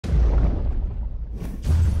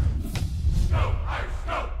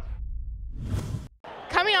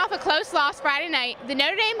off a close loss Friday night, the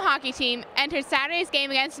Notre Dame hockey team entered Saturday's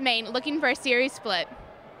game against Maine looking for a series split.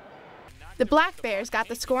 The Black Bears got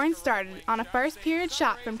the scoring started on a first-period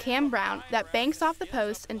shot from Cam Brown that banks off the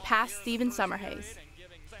post and past Stephen Summerhays.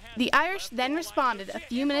 The Irish then responded a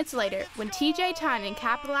few minutes later when TJ Tynan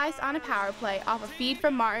capitalized on a power play off a feed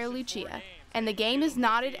from Mario Lucia, and the game is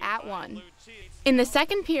knotted at 1. In the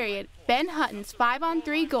second period, Ben Hutton's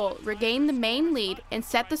 5-on-3 goal regained the Maine lead and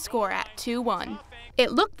set the score at 2-1.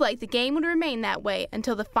 It looked like the game would remain that way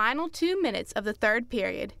until the final 2 minutes of the third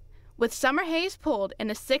period. With Summerhays pulled and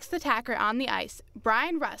a sixth attacker on the ice,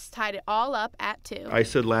 Brian Russ tied it all up at 2. I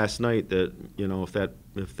said last night that, you know, if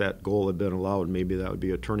that goal had been allowed, maybe that would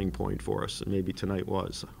be a turning point for us, and maybe tonight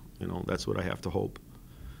was. You know, that's what I have to hope.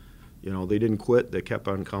 You know, they didn't quit, they kept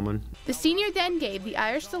on coming. The senior then gave the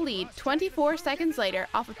Irish the lead 24 seconds later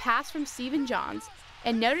off a pass from Stephen Johns,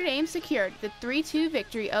 and Notre Dame secured the 3-2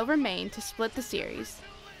 victory over Maine to split the series.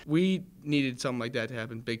 We needed something like that to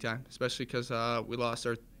happen big time, especially because we lost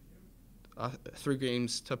our 3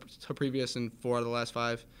 games to previous and 4 out of the last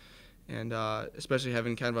 5, and especially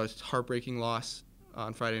having kind of a heartbreaking loss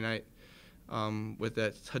on Friday night with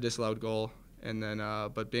that disallowed goal, and then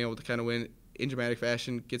but being able to kind of win in dramatic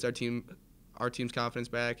fashion gets our team's confidence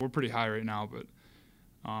back. We're pretty high right now, but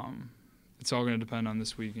it's all going to depend on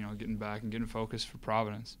this week. You know, getting back and getting focused for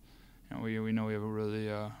Providence. You know, we know we have a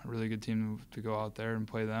really good team to go out there and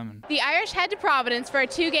play them. The Irish head to Providence for a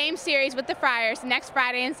 2-game series with the Friars next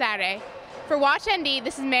Friday and Saturday. For Watch ND,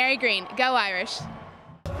 this is Mary Green. Go Irish!